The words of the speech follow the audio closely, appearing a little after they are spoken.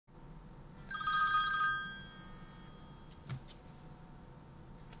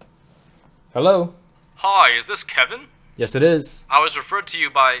Hello? Hi, is this Kevin? Yes, it is. I was referred to you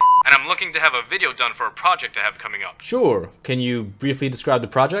by, and I'm looking to have a video done for a project I have coming up. Sure. Can you briefly describe the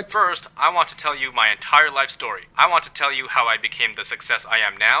project? First, I want to tell you my entire life story. I want to tell you how I became the success I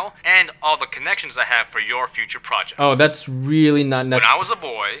am now, and all the connections I have for your future projects. Oh, that's really not When necessary. I was a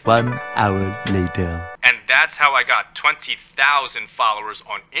boy, 1 hour later. and that's how I got 20,000 followers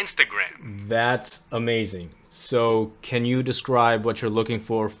on Instagram. That's amazing. So, can you describe what you're looking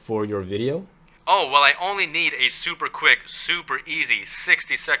for your video? Oh, well, I only need a super quick, super easy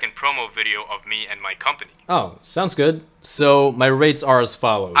 60-second promo video of me and my company. Oh, sounds good. So, my rates are as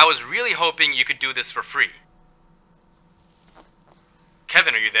follows. I was really hoping you could do this for free.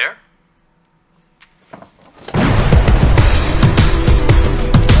 Kevin, are you there?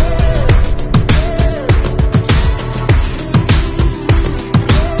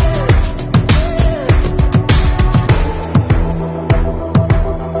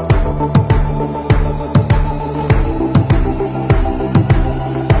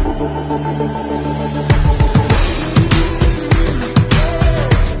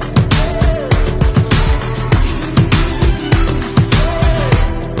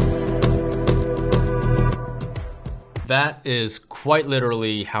 That is quite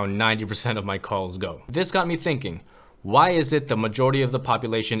literally how 90% of my calls go. This got me thinking, why is it the majority of the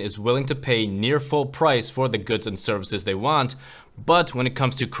population is willing to pay near full price for the goods and services they want, but when it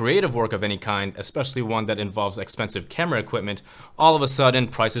comes to creative work of any kind, especially one that involves expensive camera equipment, all of a sudden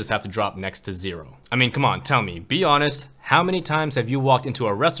prices have to drop next to zero? I mean, come on, tell me, be honest, how many times have you walked into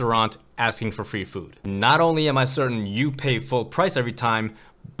a restaurant asking for free food? Not only am I certain you pay full price every time,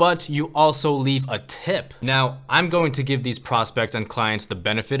 but you also leave a tip. Now, I'm going to give these prospects and clients the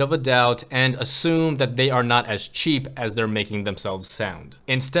benefit of a doubt and assume that they are not as cheap as they're making themselves sound.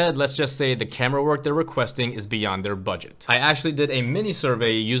 Instead, let's just say the camera work they're requesting is beyond their budget. I actually did a mini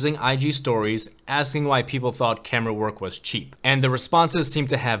survey using IG stories asking why people thought camera work was cheap. And the responses seem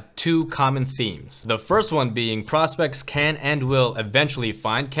to have two common themes. The first one being prospects can and will eventually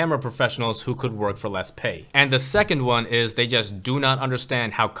find camera professionals who could work for less pay. And the second one is they just do not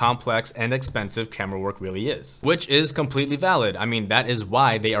understand how complex and expensive camera work really is, which is completely valid. I mean, that is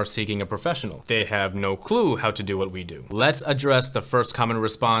why they are seeking a professional. They have no clue how to do what we do. Let's address the first common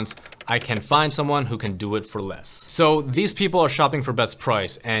response. I can find someone who can do it for less. So these people are shopping for best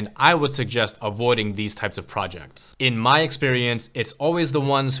price, and I would suggest avoiding these types of projects. In my experience, it's always the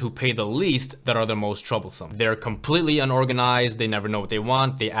ones who pay the least that are the most troublesome. They're completely unorganized, they never know what they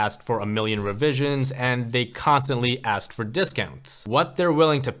want, they ask for a million revisions, and they constantly ask for discounts. What they're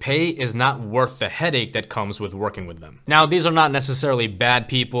willing to pay is not worth the headache that comes with working with them. Now, these are not necessarily bad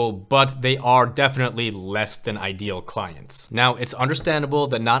people, but they are definitely less than ideal clients. Now, it's understandable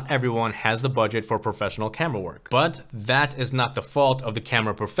that not everyone has the budget for professional camera work, but that is not the fault of the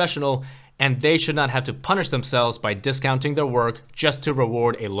camera professional, and they should not have to punish themselves by discounting their work just to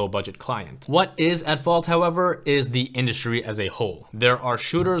reward a low-budget client. What is at fault, however, is the industry as a whole. There are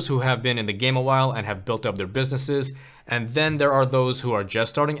shooters who have been in the game a while and have built up their businesses, and then there are those who are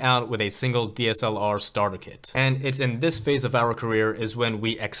just starting out with a single DSLR starter kit. And it's in this phase of our career is when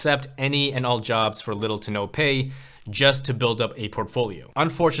we accept any and all jobs for little to no pay, just to build up a portfolio.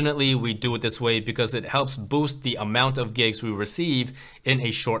 Unfortunately, we do it this way because it helps boost the amount of gigs we receive in a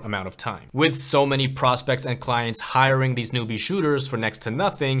short amount of time. With so many prospects and clients hiring these newbie shooters for next to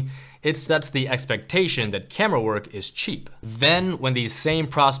nothing, it sets the expectation that camera work is cheap. Then, when these same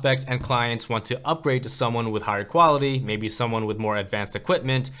prospects and clients want to upgrade to someone with higher quality, maybe someone with more advanced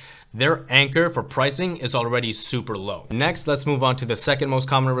equipment, their anchor for pricing is already super low. Next, let's move on to the second most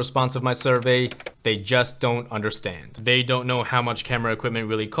common response of my survey. They just don't understand. They don't know how much camera equipment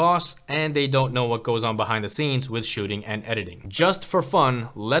really costs, and they don't know what goes on behind the scenes with shooting and editing. Just for fun,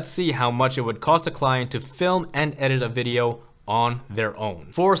 let's see how much it would cost a client to film and edit a video on their own.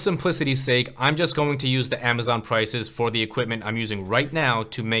 For simplicity's sake, I'm just going to use the Amazon prices for the equipment I'm using right now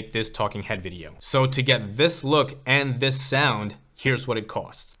to make this talking head video. So to get this look and this sound, here's what it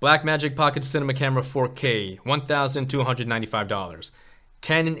costs. Blackmagic Pocket Cinema Camera 4K, $1,295.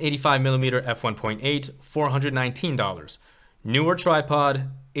 Canon 85mm f1.8, $419. Newer tripod,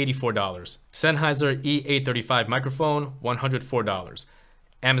 $84. Sennheiser E835 microphone, $104.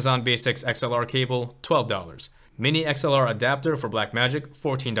 Amazon Basics XLR cable, $12. Mini XLR adapter for Blackmagic,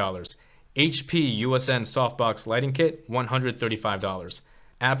 $14. HP USN softbox lighting kit, $135.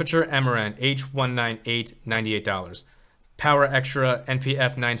 Aperture Amaran H198, $98. Power Extra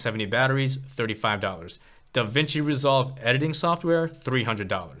NPF 970 batteries, $35. DaVinci Resolve editing software,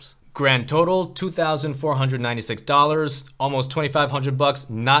 $300. Grand total, $2,496, almost $2,500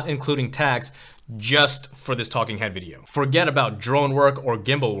 not including tax, just for this talking head video. Forget about drone work or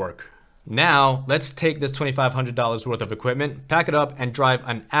gimbal work. Now, let's take this $2,500 worth of equipment, pack it up, and drive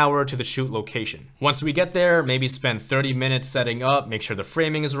an hour to the shoot location. Once we get there, maybe spend 30 minutes setting up, make sure the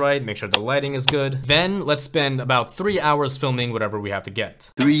framing is right, make sure the lighting is good. Then, let's spend about 3 hours filming whatever we have to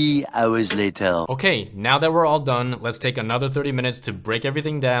get. 3 hours later. Okay, now that we're all done, let's take another 30 minutes to break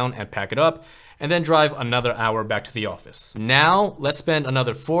everything down and pack it up, and then drive another hour back to the office. Now, let's spend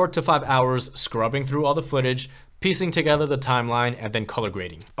another 4 to 5 hours scrubbing through all the footage, piecing together the timeline, and then color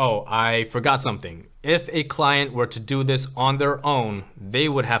grading. Oh, I forgot something. If a client were to do this on their own, they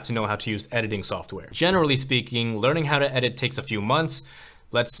would have to know how to use editing software. Generally speaking, learning how to edit takes a few months,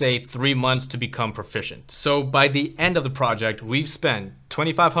 let's say 3 months to become proficient. So by the end of the project, we've spent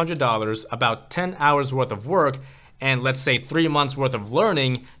 $2,500, about 10 hours worth of work, and let's say 3 months worth of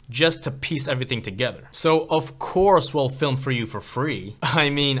learning just to piece everything together. So of course we'll film for you for free. I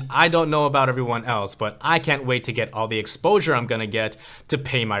mean, I don't know about everyone else, but I can't wait to get all the exposure I'm gonna get to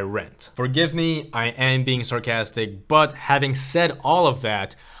pay my rent. Forgive me, I am being sarcastic, but having said all of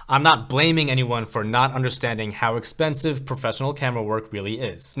that, I'm not blaming anyone for not understanding how expensive professional camera work really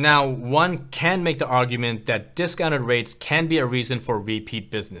is. Now, one can make the argument that discounted rates can be a reason for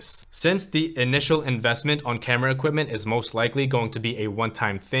repeat business. Since the initial investment on camera equipment is most likely going to be a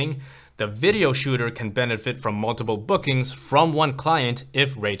one-time thing, the video shooter can benefit from multiple bookings from one client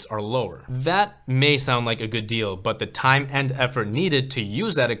if rates are lower. That may sound like a good deal, but the time and effort needed to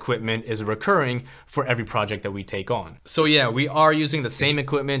use that equipment is recurring for every project that we take on. So yeah, we are using the same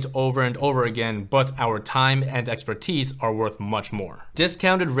equipment over and over again, but our time and expertise are worth much more.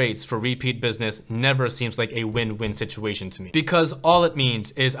 Discounted rates for repeat business never seems like a win-win situation to me, because all it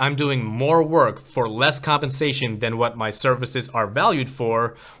means is I'm doing more work for less compensation than what my services are valued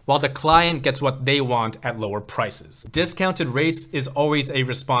for, while the client gets what they want at lower prices. Discounted rates is always a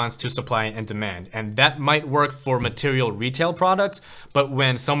response to supply and demand, and that might work for material retail products, but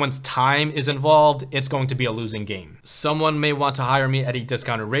when someone's time is involved, it's going to be a losing game. Someone may want to hire me at a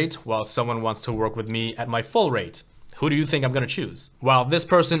discounted rate, while someone wants to work with me at my full rate. Who do you think I'm gonna choose? While this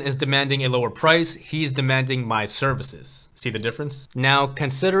person is demanding a lower price, he's demanding my services. See the difference? Now,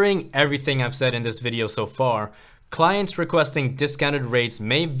 considering everything I've said in this video so far, clients requesting discounted rates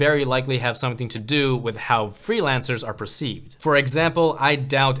may very likely have something to do with how freelancers are perceived. For example, I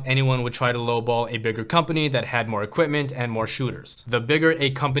doubt anyone would try to lowball a bigger company that had more equipment and more shooters. The bigger a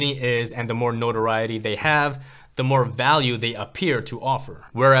company is and the more notoriety they have, the more value they appear to offer.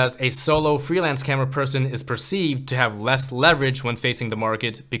 Whereas a solo freelance camera person is perceived to have less leverage when facing the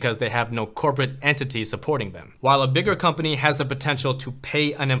market because they have no corporate entity supporting them. While a bigger company has the potential to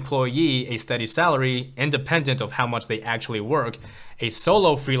pay an employee a steady salary independent of how much they actually work, a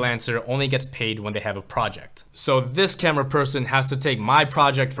solo freelancer only gets paid when they have a project. So this camera person has to take my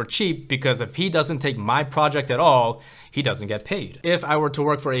project for cheap because if he doesn't take my project at all, he doesn't get paid. If I were to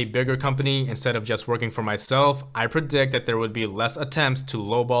work for a bigger company instead of just working for myself, I predict that there would be less attempts to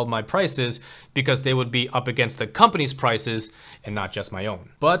lowball my prices because they would be up against the company's prices and not just my own.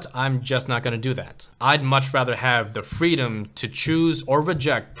 But I'm just not gonna do that. I'd much rather have the freedom to choose or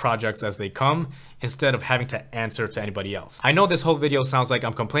reject projects as they come instead of having to answer to anybody else. I know this whole video sounds like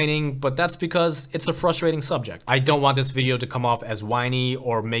I'm complaining, but that's because it's a frustrating subject. I don't want this video to come off as whiny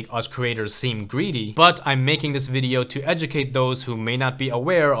or make us creators seem greedy, but I'm making this video to educate those who may not be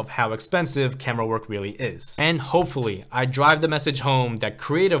aware of how expensive camera work really is. And hopefully, I drive the message home that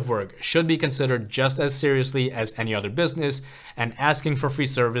creative work should be considered just as seriously as any other business, and asking for free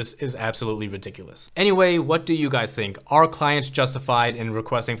service is absolutely ridiculous. Anyway, what do you guys think? Are clients justified in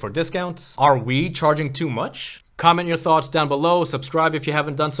requesting for discounts? Are we charging too much? Comment your thoughts down below, subscribe if you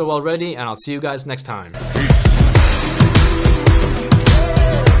haven't done so already, and I'll see you guys next time. Peace.